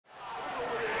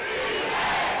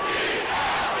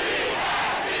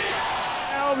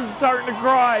starting to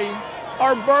cry.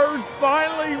 Our Birds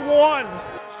finally won.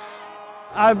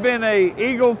 I've been an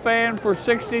Eagle fan for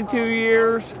 62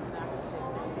 years.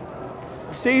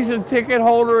 Season ticket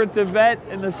holder at the Vet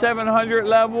in the 700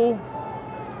 level.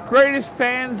 Greatest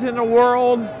fans in the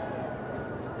world.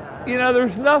 You know,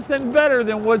 there's nothing better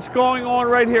than what's going on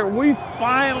right here. We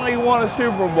finally won a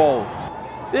Super Bowl.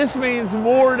 This means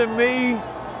more to me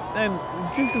than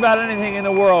just about anything in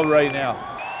the world right now.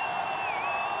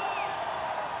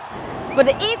 For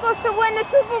the Eagles to win the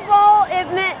Super Bowl, it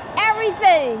meant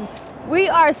everything. We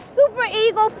are super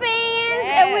Eagle fans,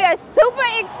 and we are super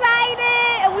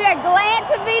excited, and we are glad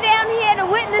to be down here to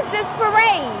witness this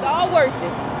parade. It's all worth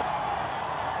it.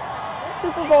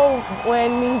 Super Bowl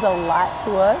win means a lot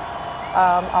to us.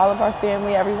 All of our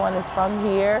family, everyone is from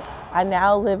here. I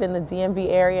now live in the DMV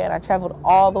area, and I traveled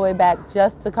all the way back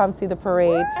just to come see the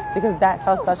parade because that's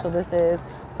how special this is.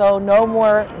 So no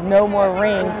more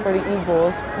rings for the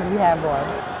Eagles because we have one.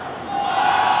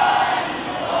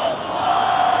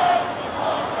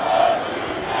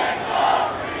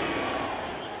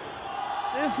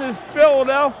 This is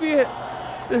Philadelphia,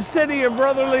 the city of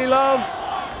brotherly love,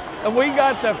 and we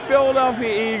got the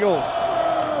Philadelphia Eagles.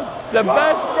 The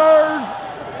best Birds,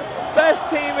 best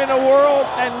team in the world,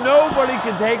 and nobody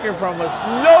can take it from us.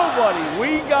 Nobody.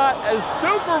 We got a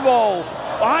Super Bowl,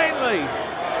 finally.